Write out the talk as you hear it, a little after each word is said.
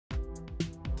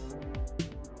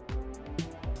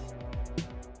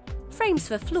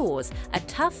Frames4Floors are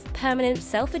tough, permanent,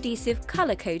 self-adhesive,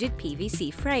 colour-coded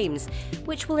PVC frames,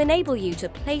 which will enable you to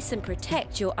place and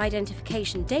protect your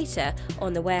identification data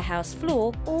on the warehouse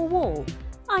floor or wall,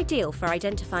 ideal for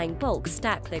identifying bulk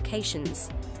stack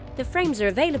locations. The frames are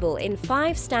available in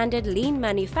 5 standard lean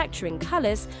manufacturing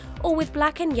colours or with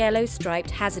black and yellow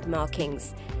striped hazard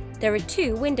markings. There are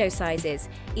 2 window sizes,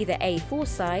 either A4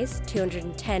 size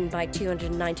 210 by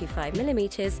 295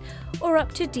 mm or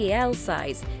up to DL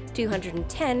size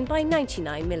 210 by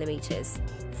 99 mm.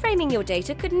 Framing your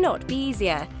data could not be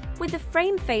easier. With the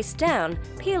frame face down,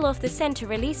 peel off the centre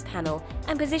release panel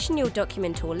and position your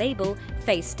document or label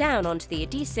face down onto the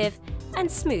adhesive and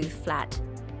smooth flat.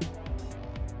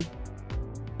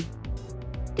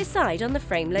 Decide on the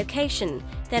frame location,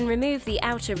 then remove the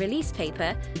outer release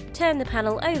paper, turn the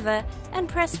panel over and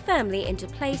press firmly into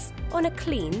place on a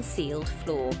clean, sealed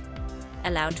floor.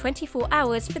 Allow 24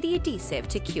 hours for the adhesive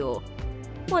to cure.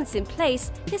 Once in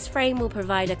place, this frame will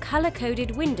provide a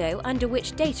colour-coded window under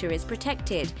which data is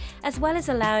protected, as well as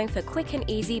allowing for quick and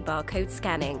easy barcode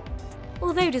scanning.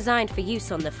 Although designed for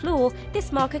use on the floor,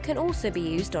 this marker can also be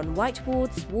used on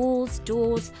whiteboards, walls,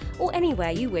 doors, or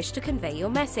anywhere you wish to convey your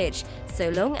message, so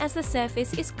long as the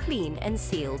surface is clean and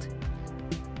sealed.